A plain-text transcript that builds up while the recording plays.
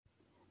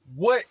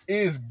What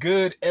is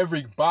good,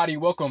 everybody?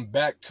 Welcome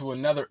back to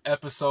another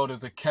episode of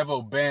the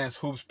Kevo Bands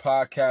Hoops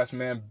podcast,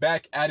 man.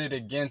 Back at it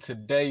again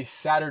today,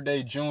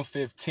 Saturday, June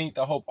 15th.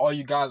 I hope all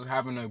you guys are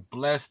having a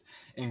blessed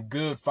and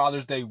good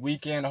Father's Day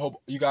weekend. I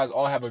hope you guys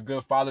all have a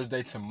good Father's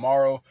Day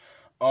tomorrow.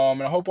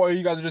 And I hope all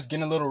you guys are just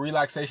getting a little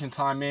relaxation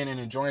time in and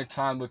enjoying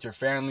time with your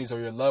families or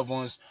your loved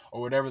ones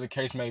or whatever the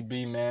case may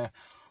be, man.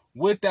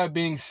 With that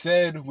being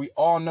said, we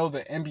all know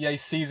the NBA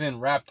season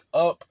wrapped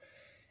up.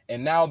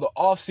 And now the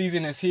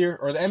offseason is here,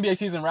 or the NBA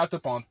season wrapped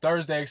up on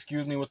Thursday,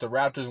 with the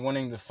Raptors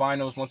winning the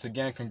finals. Once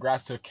again,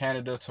 congrats to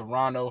Canada,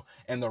 Toronto,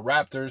 and the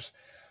Raptors.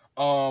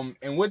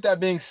 And with that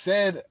being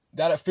said,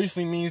 that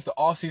officially means the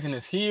offseason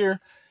is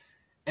here.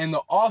 And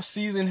the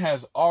offseason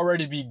has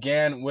already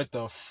began with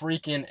the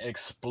freaking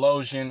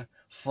explosion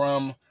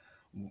from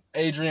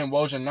Adrian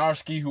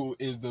Wojnarowski, who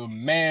is the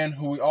man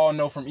who we all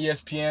know from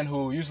ESPN,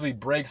 who usually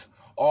breaks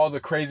all the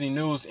crazy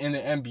news in the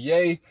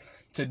NBA.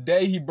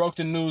 Today, he broke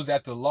the news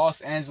that the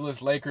Los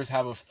Angeles Lakers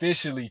have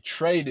officially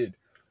traded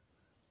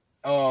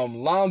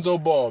Lonzo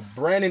Ball,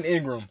 Brandon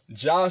Ingram,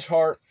 Josh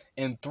Hart,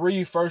 and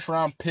 3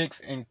 first-round picks,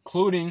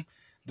 including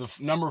the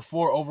number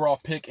 4 overall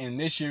pick in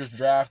this year's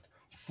draft,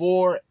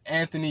 for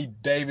Anthony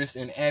Davis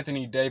and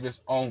Anthony Davis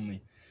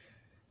only.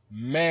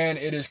 Man,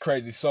 it is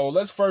crazy. So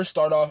let's first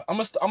start off. I'm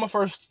gonna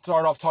first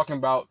start off talking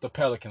about the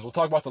Pelicans. We'll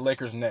talk about the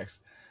Lakers next.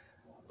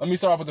 Let me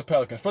start off with the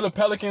Pelicans. For the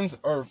Pelicans,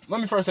 or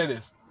let me first say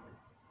this.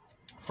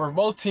 For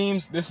both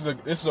teams, this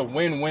is a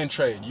win-win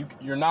trade.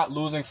 You're not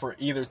losing for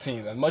either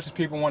team. As much as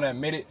people want to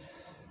admit it,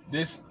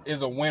 this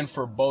is a win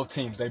for both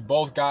teams. They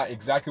both got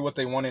exactly what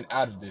they wanted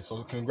out of this.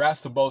 So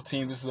congrats to both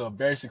teams. This is a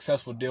very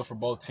successful deal for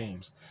both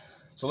teams.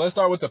 So let's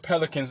start with the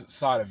Pelicans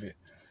side of it.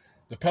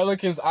 The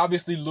Pelicans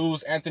obviously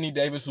lose Anthony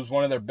Davis, who's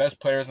one of their best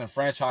players in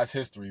franchise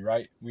history,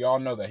 right? We all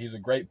know that. He's a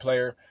great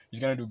player.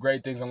 He's going to do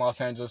great things in Los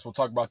Angeles. We'll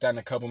talk about that in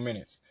a couple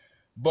minutes.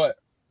 But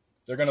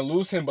they're going to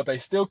lose him, but they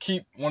still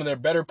keep one of their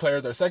better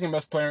players, their second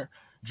best player,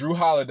 Jrue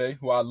Holiday,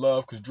 who I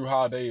love because Jrue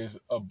Holiday is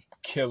a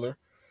killer.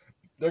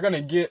 They're going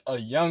to get a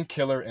young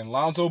killer in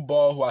Lonzo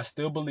Ball, who I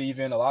still believe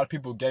in. A lot of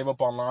people gave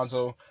up on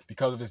Lonzo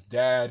because of his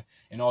dad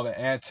and all the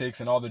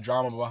antics and all the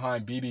drama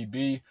behind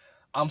BBB.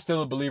 I'm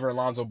still a believer in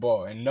Lonzo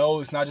Ball. And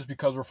no, it's not just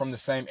because we're from the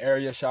same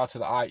area. Shout out to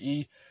the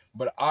IE.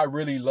 But I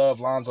really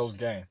love Lonzo's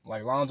game.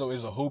 Like, Lonzo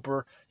is a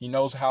hooper. He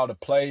knows how to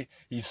play.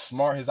 He's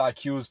smart. His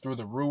IQ is through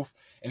the roof.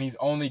 And he's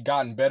only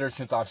gotten better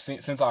since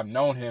I've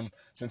known him,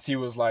 since he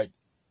was like,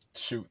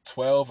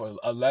 12 or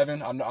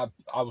 11.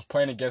 I was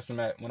playing against him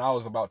when I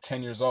was about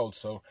 10 years old.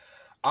 So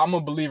I'm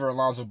a believer in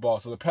Lonzo Ball.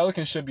 So the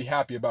Pelicans should be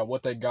happy about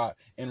what they got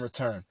in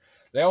return.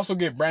 They also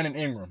get Brandon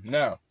Ingram.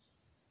 Now,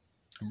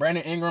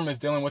 Brandon Ingram is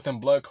dealing with them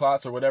blood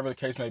clots or whatever the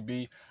case may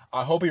be.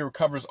 I hope he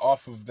recovers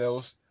off of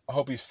those. I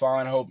hope he's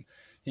fine. I hope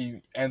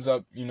he ends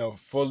up,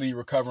 fully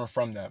recovering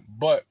from that.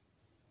 But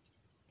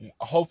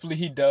hopefully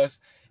he does.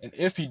 And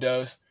if he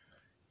does,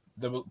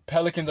 the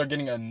Pelicans are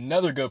getting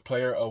another good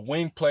player, a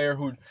wing player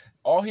who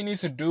all he needs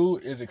to do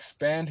is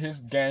expand his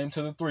game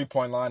to the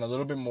three-point line a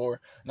little bit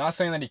more. Not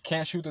saying that he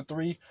can't shoot the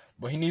three,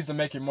 but he needs to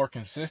make it more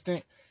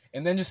consistent.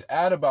 And then just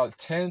add about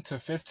 10 to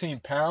 15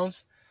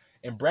 pounds.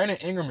 And Brandon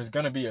Ingram is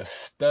going to be a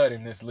stud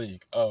in this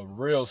league, a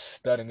real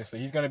stud in this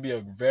league. He's going to be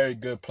a very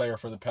good player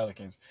for the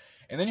Pelicans.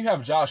 And then you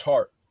have Josh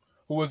Hart,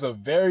 who was a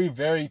very,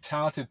 very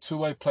talented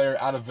two-way player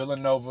out of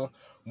Villanova,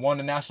 won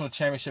the national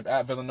championship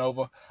at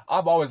Villanova.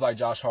 I've always liked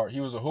Josh Hart. He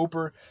was a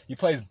hooper. He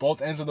plays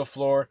both ends of the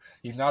floor.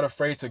 He's not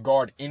afraid to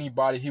guard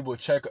anybody. He will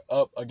check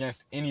up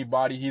against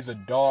anybody. He's a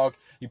dog.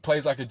 He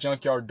plays like a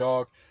junkyard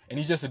dog. And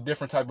he's just a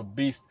different type of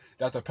beast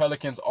that the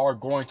Pelicans are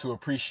going to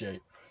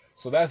appreciate.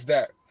 So that's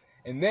that.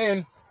 And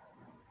then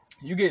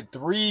you get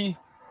 3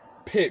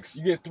 picks.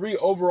 You get 3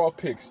 overall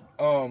picks.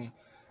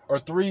 Or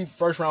 3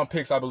 first-round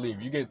picks, I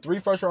believe. You get 3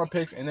 first-round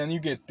picks, and then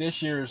you get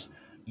this year's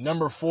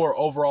number 4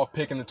 overall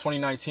pick in the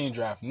 2019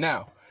 draft.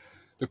 Now,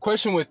 the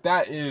question with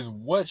that is,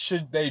 what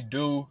should they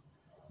do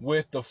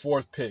with the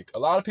 4th pick? A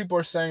lot of people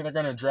are saying they're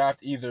going to draft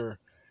either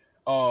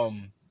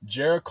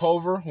Jarrett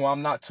Culver, who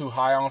I'm not too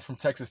high on, from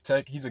Texas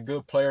Tech. He's a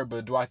good player,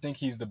 but do I think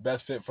he's the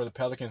best fit for the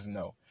Pelicans?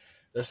 No.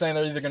 They're saying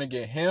they're either going to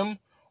get him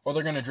or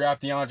they're going to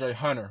draft DeAndre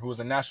Hunter, who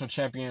is a national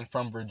champion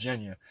from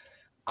Virginia.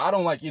 I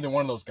don't like either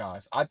one of those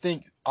guys. I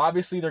think,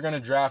 obviously, they're going to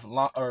draft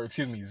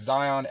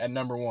Zion at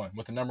number 1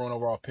 with the number 1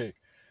 overall pick.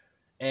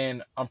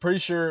 And I'm pretty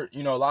sure,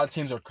 a lot of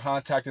teams are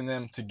contacting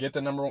them to get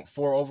the number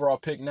 4 overall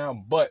pick now.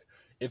 But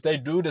if they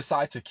do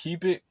decide to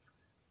keep it,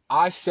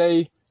 I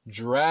say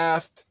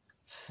draft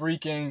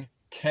freaking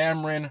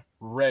Cameron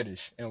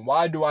Reddish. And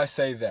why do I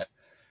say that?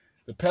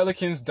 The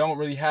Pelicans don't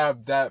really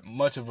have that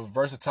much of a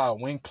versatile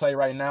wing play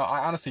right now.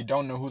 I honestly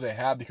don't know who they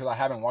have because I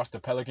haven't watched the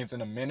Pelicans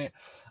in a minute.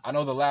 I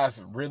know the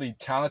last really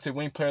talented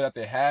wing player that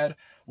they had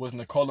was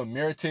Nikola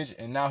Mirotic,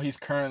 and now he's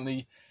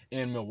currently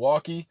in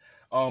Milwaukee.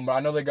 But I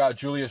know they got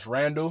Julius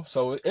Randle,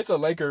 so it's a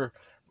Laker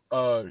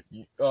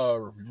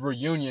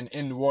reunion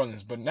in New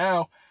Orleans. But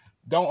now,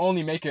 don't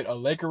only make it a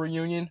Laker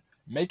reunion,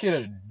 make it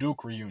a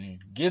Duke reunion.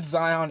 Get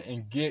Zion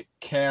and get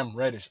Cam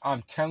Reddish.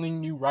 I'm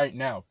telling you right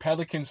now,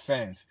 Pelicans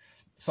fans,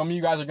 some of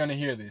you guys are going to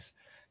hear this.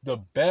 The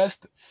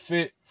best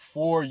fit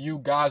for you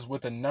guys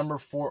with the number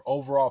 4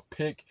 overall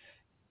pick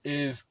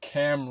is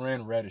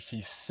Cameron Reddish.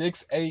 He's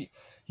 6'8".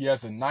 He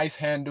has a nice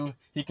handle.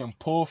 He can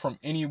pull from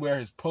anywhere.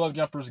 His pull-up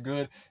jumper is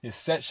good. His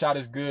set shot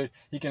is good.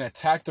 He can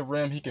attack the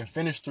rim. He can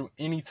finish through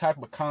any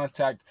type of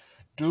contact.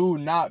 Do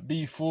not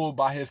be fooled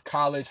by his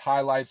college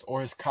highlights or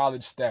his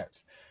college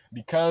stats.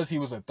 Because he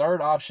was a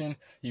third option,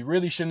 he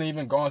really shouldn't have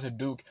even gone to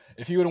Duke.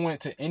 If he would have went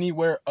to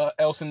anywhere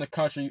else in the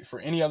country for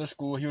any other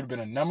school, he would have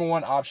been a number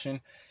 1 option,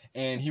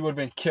 and he would have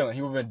been killing.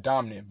 He would have been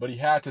dominant. But he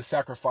had to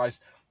sacrifice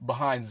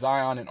behind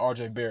Zion and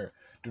R.J. Barrett.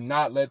 Do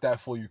not let that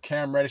fool you.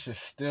 Cam Reddish is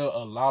still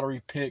a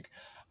lottery pick.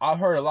 I've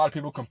heard a lot of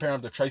people compare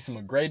him to Tracy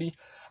McGrady.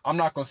 I'm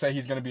not going to say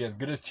he's going to be as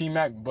good as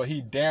T-Mac, but he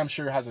damn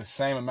sure has the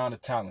same amount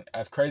of talent.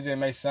 As crazy as it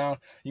may sound,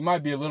 he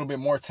might be a little bit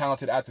more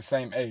talented at the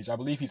same age. I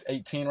believe he's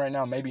 18 right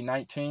now, maybe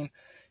 19.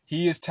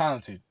 He is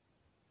talented.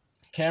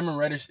 Cameron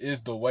Reddish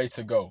is the way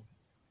to go.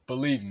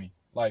 Believe me.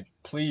 Like,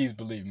 please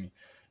believe me.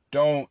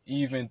 Don't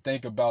even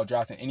think about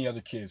drafting any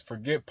other kids.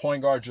 Forget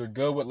point guards. You're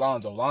good with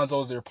Lonzo.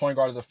 Lonzo's their point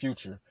guard of the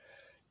future.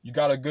 You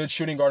got a good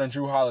shooting guard in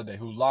Drew Holiday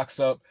who locks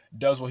up,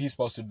 does what he's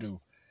supposed to do.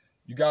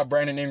 You got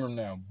Brandon Ingram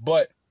now.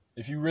 But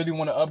if you really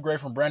want to upgrade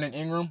from Brandon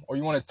Ingram or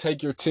you want to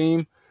take your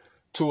team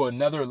to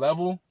another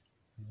level,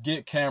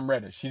 get Cam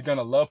Reddish. He's going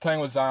to love playing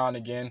with Zion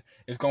again.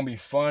 It's going to be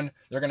fun.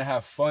 They're going to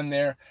have fun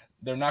there.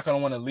 They're not going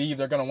to want to leave.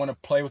 They're going to want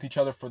to play with each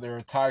other for their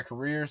entire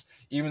careers.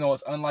 Even though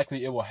it's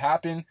unlikely it will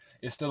happen,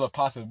 it's still a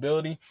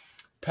possibility.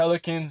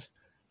 Pelicans,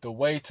 the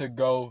way to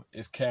go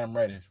is Cam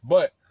Reddish.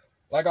 But,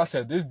 like I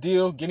said, this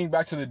deal, getting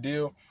back to the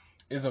deal,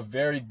 is a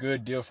very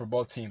good deal for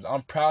both teams.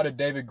 I'm proud of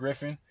David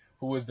Griffin,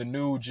 who is the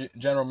new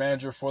general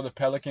manager for the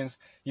Pelicans.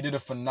 He did a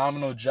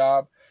phenomenal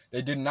job.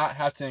 They did not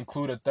have to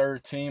include a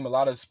third team. A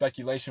lot of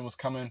speculation was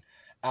coming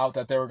out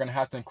that they were going to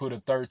have to include a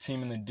third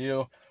team in the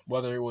deal,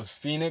 whether it was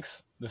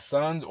Phoenix, the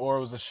Suns, or it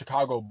was the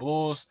Chicago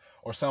Bulls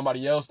or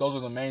somebody else. Those were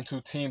the main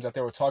 2 teams that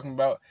they were talking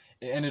about.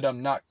 It ended up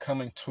not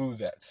coming to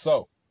that.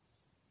 So,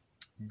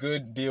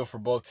 good deal for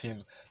both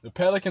teams. The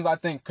Pelicans, I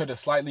think, could have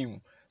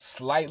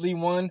slightly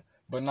won,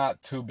 but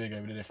not too big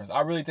of a difference.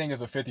 I really think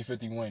it's a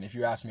 50-50 win, if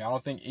you ask me. I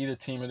don't think either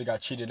team really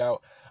got cheated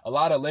out. A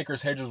lot of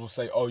Lakers haters will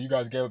say, oh, you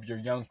guys gave up your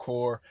young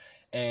core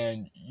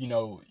and,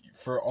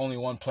 for only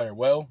one player.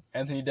 Well,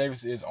 Anthony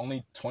Davis is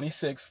only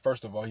 26.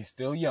 First of all, he's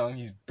still young.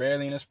 He's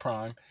barely in his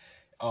prime.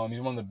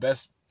 He's one of the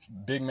best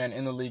big men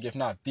in the league, if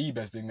not the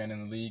best big man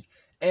in the league.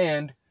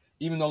 And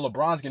even though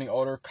LeBron's getting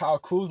older, Kyle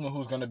Kuzma,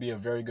 who's going to be a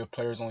very good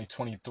player, is only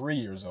 23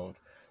 years old.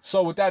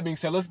 So with that being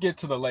said, let's get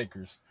to the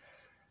Lakers.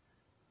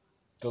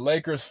 The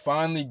Lakers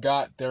finally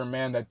got their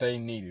man that they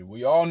needed.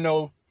 We all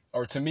know,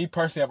 or to me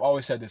personally, I've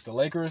always said this, the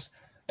Lakers,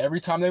 every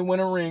time they win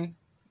a ring,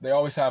 they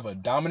always have a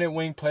dominant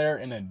wing player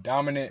and a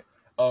dominant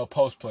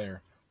post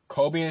player.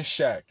 Kobe and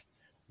Shaq,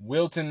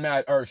 Kareem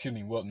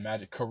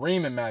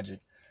and Magic.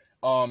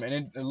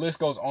 And the list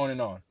goes on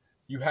and on.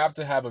 You have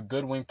to have a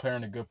good wing player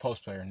and a good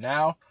post player.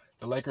 Now,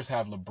 the Lakers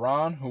have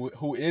LeBron,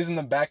 who is in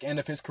the back end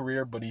of his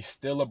career, but he's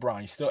still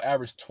LeBron. He still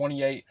averaged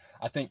 28,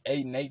 I think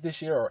 8-8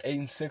 this year, or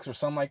 8-6 or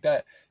something like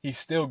that. He's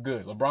still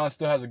good. LeBron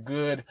still has a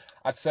good,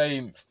 I'd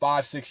say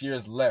 5-6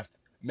 years left,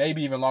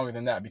 maybe even longer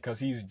than that, because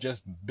he's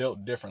just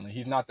built differently.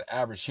 He's not the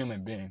average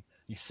human being.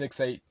 He's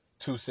 6'8",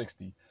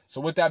 260.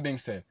 So with that being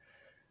said,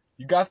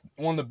 you got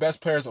one of the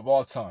best players of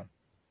all time.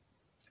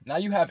 Now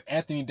you have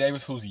Anthony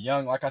Davis, who's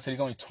young. Like I said,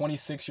 he's only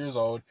 26 years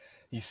old.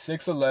 He's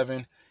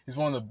 6'11". He's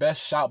one of the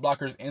best shot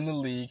blockers in the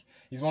league.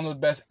 He's one of the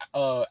best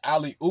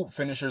alley-oop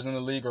finishers in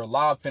the league, or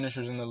lob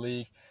finishers in the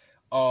league.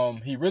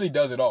 He really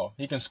does it all.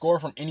 He can score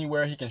from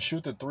anywhere. He can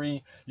shoot the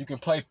 3. You can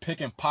play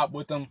pick and pop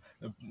with him.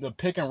 The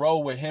pick and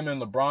roll with him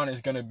and LeBron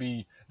is going to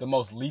be the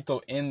most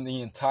lethal in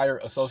the entire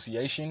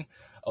association.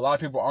 A lot of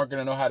people aren't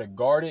going to know how to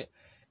guard it.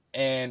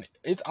 And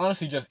it's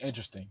honestly just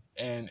interesting.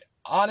 And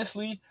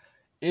honestly,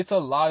 it's a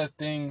lot of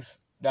things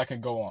that can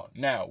go on.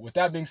 Now, with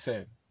that being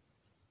said,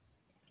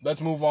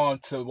 let's move on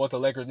to what the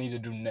Lakers need to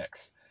do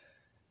next,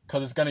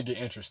 because it's going to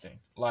get interesting.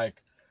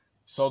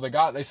 So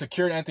they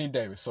secured Anthony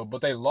Davis,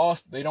 but they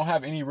lost. They don't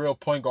have any real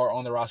point guard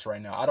on the roster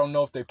right now. I don't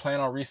know if they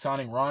plan on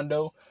re-signing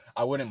Rondo.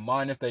 I wouldn't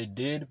mind if they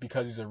did,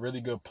 because he's a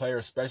really good player,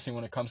 especially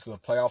when it comes to the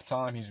playoff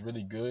time. He's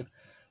really good.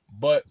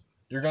 But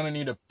you're going to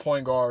need a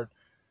point guard.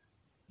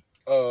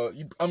 I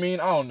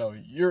don't know.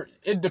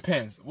 It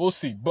depends. We'll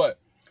see. But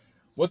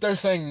what they're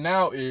saying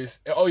now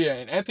is,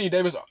 and Anthony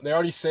Davis, they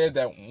already said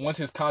that once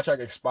his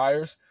contract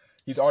expires,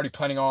 he's already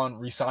planning on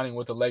re-signing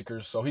with the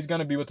Lakers. So he's going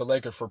to be with the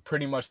Lakers for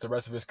pretty much the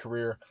rest of his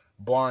career,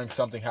 barring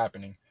something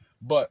happening.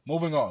 But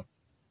moving on,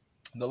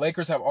 the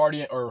Lakers have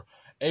already, or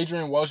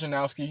Adrian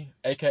Wojnarowski,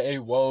 a.k.a.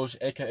 Woj,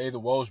 a.k.a.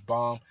 the Woj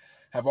Bomb,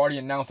 have already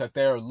announced that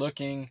they are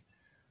looking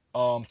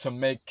to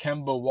make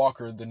Kemba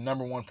Walker the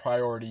number 1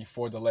 priority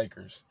for the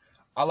Lakers.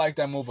 I like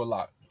that move a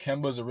lot.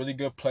 Kemba's a really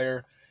good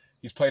player.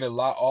 He's played a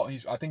lot.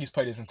 I think he's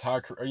played his entire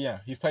career. Yeah,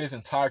 he's played his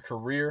entire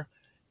career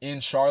in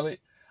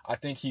Charlotte. I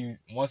think he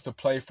wants to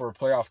play for a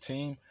playoff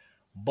team,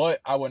 but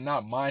I would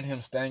not mind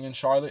him staying in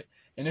Charlotte.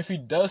 And if he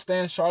does stay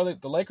in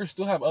Charlotte, the Lakers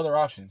still have other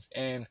options.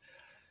 And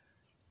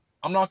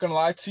I'm not going to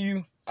lie to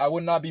you. I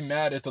would not be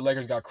mad if the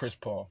Lakers got Chris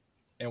Paul.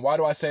 And why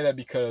do I say that?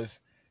 Because,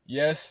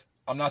 yes,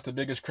 I'm not the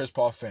biggest Chris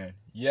Paul fan.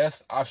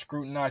 Yes, I've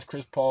scrutinized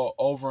Chris Paul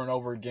over and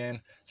over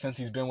again since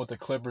he's been with the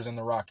Clippers and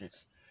the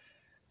Rockets.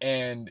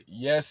 And,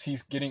 yes,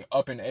 he's getting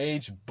up in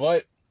age,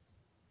 but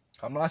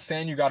I'm not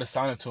saying you got to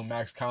sign him to a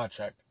max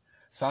contract.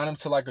 Sign him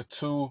to like a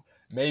 2,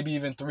 maybe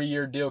even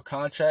 3-year deal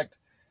contract,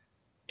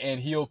 and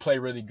he'll play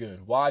really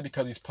good. Why?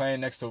 Because he's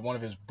playing next to one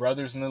of his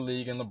brothers in the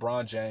league, and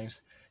LeBron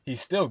James. He's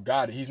still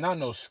got it. He's not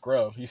no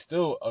scrub. He's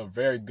still a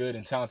very good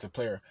and talented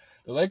player.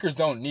 The Lakers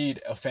don't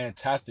need a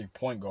fantastic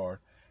point guard.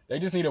 They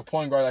just need a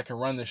point guard that can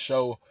run the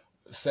show,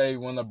 say,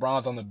 when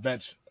LeBron's on the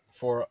bench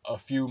for a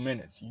few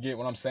minutes. You get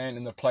what I'm saying?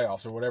 In the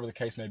playoffs or whatever the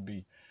case may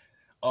be.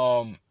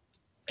 And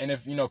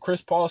if,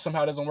 Chris Paul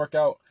somehow doesn't work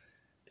out,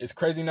 it's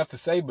crazy enough to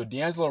say, but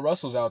D'Angelo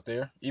Russell's out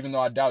there, even though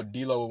I doubt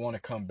D'Lo would want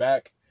to come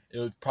back. It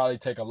would probably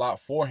take a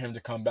lot for him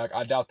to come back.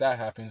 I doubt that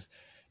happens.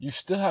 You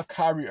still have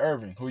Kyrie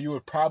Irving, who you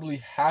would probably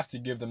have to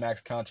give the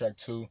max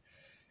contract to.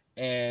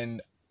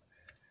 And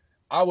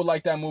I would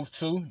like that move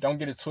too. Don't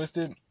get it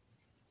twisted.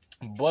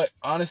 But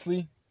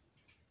honestly,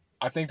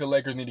 I think the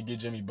Lakers need to get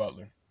Jimmy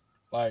Butler.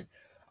 Like,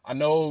 I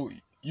know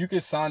you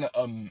could sign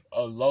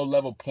a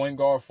low-level point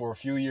guard for a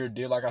few-year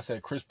deal. Like I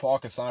said, Chris Paul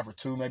could sign for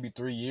 2, maybe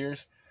 3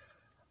 years.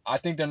 I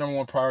think their number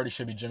one priority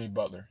should be Jimmy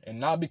Butler. And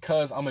not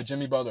because I'm a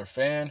Jimmy Butler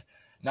fan,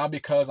 not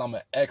because I'm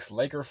an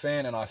ex-Laker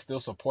fan and I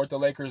still support the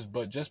Lakers,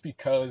 but just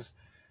because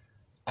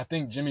I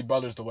think Jimmy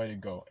Butler's the way to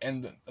go.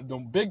 And the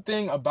big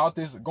thing about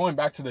this, going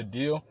back to the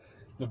deal,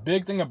 the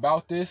big thing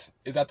about this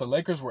is that the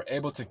Lakers were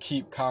able to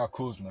keep Kyle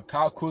Kuzma.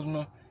 Kyle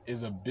Kuzma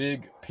is a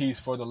big piece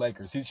for the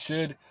Lakers. He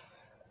should,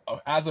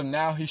 as of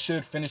now, he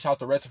should finish out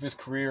the rest of his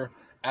career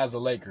as a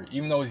Laker.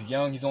 Even though he's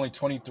young, he's only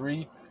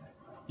 23.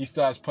 He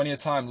still has plenty of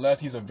time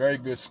left. He's a very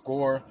good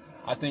scorer.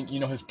 I think,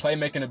 his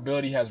playmaking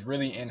ability has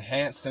really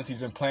enhanced since he's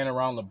been playing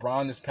around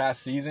LeBron this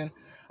past season.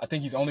 I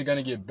think he's only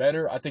going to get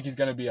better. I think he's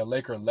going to be a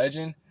Laker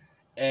legend.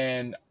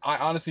 And I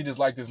honestly just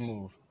like this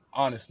move,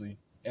 honestly.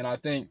 And I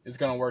think it's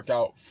going to work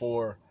out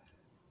for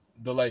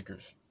the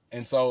Lakers.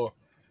 And so,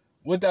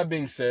 with that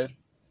being said,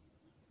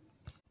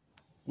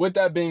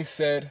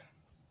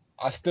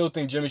 I still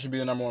think Jimmy should be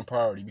the number one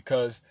priority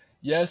because,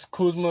 yes,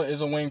 Kuzma is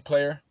a wing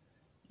player.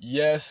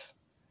 Yes,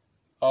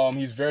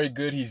 he's very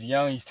good. He's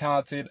young. He's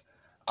talented.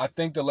 I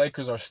think the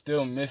Lakers are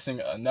still missing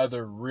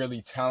another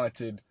really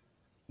talented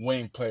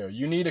wing player.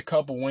 You need a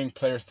couple wing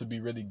players to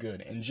be really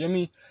good. And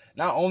Jimmy,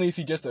 not only is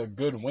he just a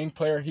good wing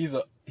player, he's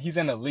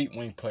an elite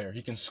wing player.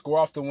 He can score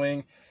off the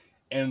wing.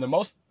 And the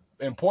most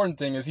important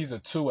thing is he's a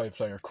two-way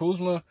player.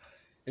 Kuzma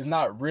is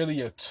not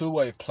really a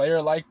two-way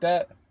player like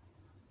that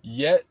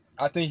yet.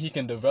 I think he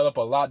can develop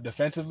a lot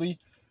defensively,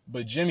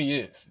 but Jimmy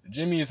is.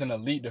 Jimmy is an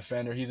elite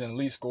defender. He's an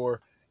elite scorer.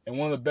 And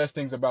one of the best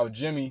things about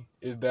Jimmy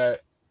is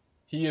that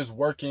he is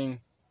working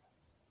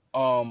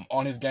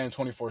on his game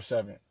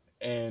 24/7.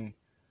 And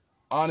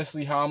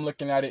honestly, how I'm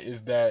looking at it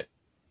is that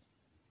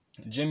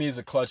Jimmy is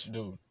a clutch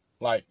dude.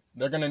 Like,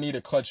 they're going to need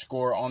a clutch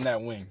scorer on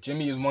that wing.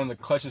 Jimmy is one of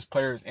the clutchest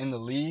players in the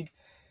league,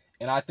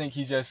 and I think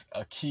he's just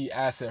a key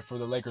asset for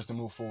the Lakers to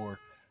move forward.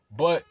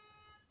 But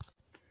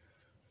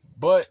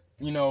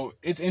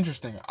it's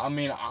interesting. I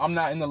mean, I'm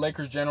not in the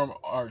Lakers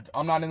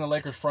I'm not in the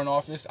Lakers front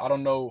office. I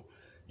don't know,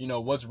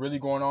 what's really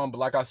going on. But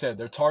like I said,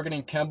 they're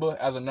targeting Kemba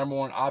as a number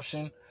one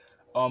option.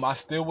 I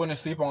still wouldn't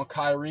sleep on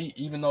Kyrie,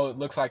 even though it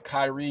looks like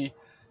Kyrie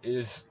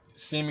is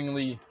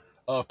seemingly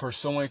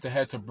pursuing to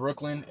head to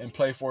Brooklyn and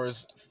play for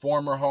his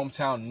former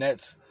hometown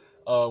Nets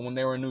when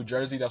they were in New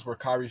Jersey. That's where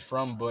Kyrie's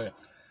from. But,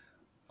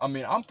 I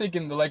mean, I'm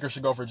thinking the Lakers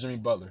should go for Jimmy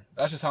Butler.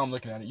 That's just how I'm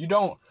looking at it.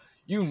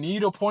 You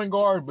need a point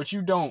guard, but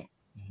you don't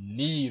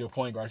need a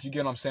point guard. If you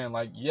get what I'm saying.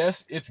 Like,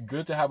 yes, it's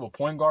good to have a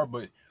point guard,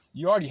 but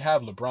you already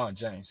have LeBron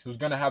James, who's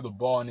going to have the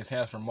ball in his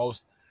hands for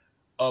most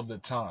of the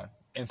time.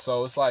 And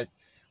so it's like,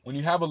 when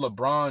you have a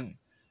LeBron,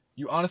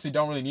 you honestly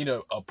don't really need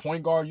a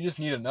point guard. You just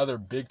need another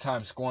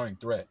big-time scoring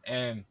threat.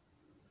 And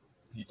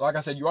like I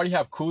said, you already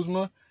have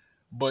Kuzma,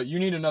 but you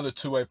need another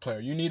two-way player.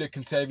 You need a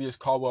Kentavious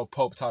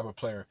Caldwell-Pope type of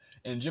player.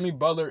 And Jimmy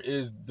Butler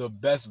is the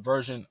best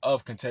version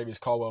of Kentavious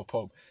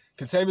Caldwell-Pope.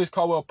 Kentavious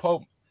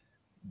Caldwell-Pope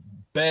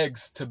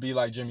begs to be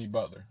like Jimmy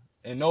Butler.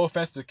 And no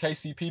offense to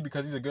KCP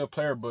because he's a good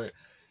player, but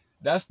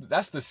that's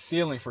the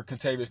ceiling for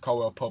Kentavious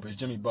Caldwell-Pope is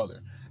Jimmy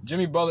Butler.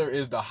 Jimmy Butler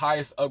is the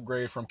highest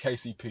upgrade from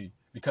KCP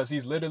because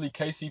he's literally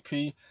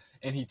KCP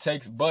and he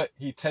takes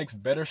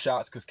better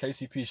shots because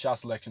KCP's shot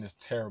selection is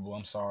terrible.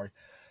 I'm sorry.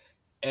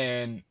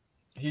 And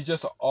he's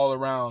just an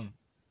all-around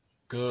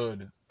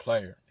good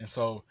player. And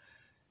so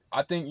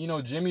I think,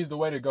 Jimmy's the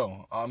way to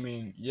go. I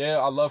mean, yeah,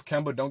 I love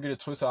Kemba. Don't get it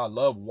twisted. I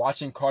love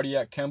watching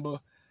cardiac Kemba.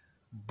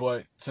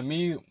 But to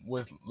me,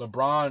 with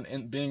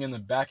LeBron being in the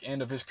back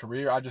end of his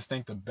career, I just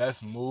think the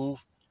best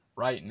move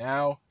right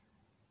now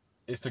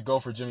is to go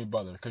for Jimmy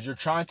Butler. Because you're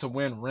trying to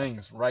win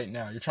rings right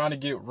now. You're trying to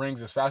get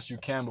rings as fast as you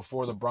can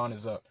before LeBron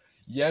is up.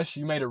 Yes,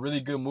 you made a really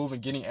good move in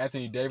getting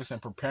Anthony Davis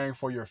and preparing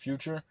for your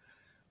future.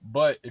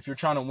 But if you're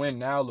trying to win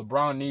now,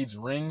 LeBron needs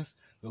rings.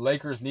 The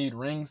Lakers need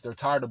rings. They're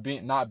tired of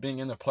not being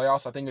in the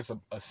playoffs. I think it's a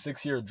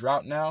 6-year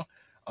drought now.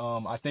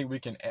 I think we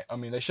can. I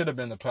mean, they should have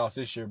been in the playoffs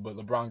this year, but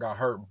LeBron got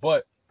hurt.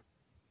 But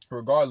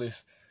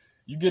regardless,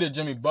 you get a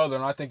Jimmy Butler,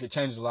 and I think it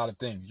changes a lot of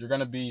things. You're going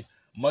to be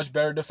much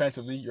better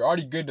defensively. You're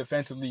already good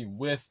defensively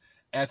with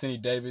Anthony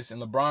Davis,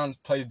 and LeBron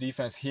plays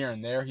defense here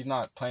and there. He's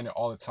not playing it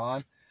all the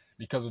time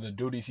because of the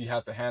duties he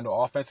has to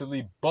handle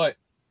offensively. But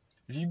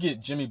if you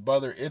get Jimmy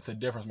Butler, it's a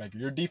difference maker.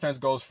 Your defense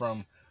goes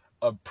from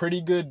a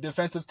pretty good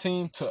defensive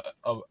team to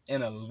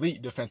an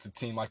elite defensive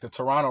team, like the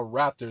Toronto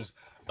Raptors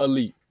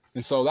elite.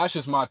 And so that's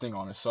just my thing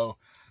on it. So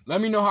let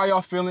me know how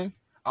y'all feeling.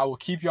 I will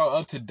keep y'all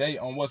up to date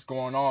on what's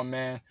going on,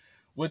 man.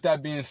 With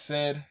that being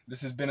said,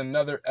 this has been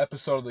another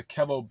episode of the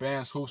Kevo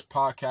Bands Hoops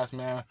podcast,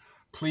 man.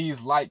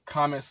 Please like,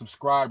 comment,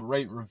 subscribe,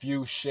 rate,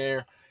 review,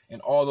 share,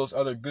 and all those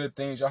other good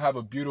things. Y'all have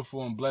a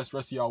beautiful and blessed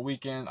rest of y'all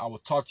weekend. I will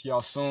talk to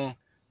y'all soon.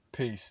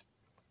 Peace.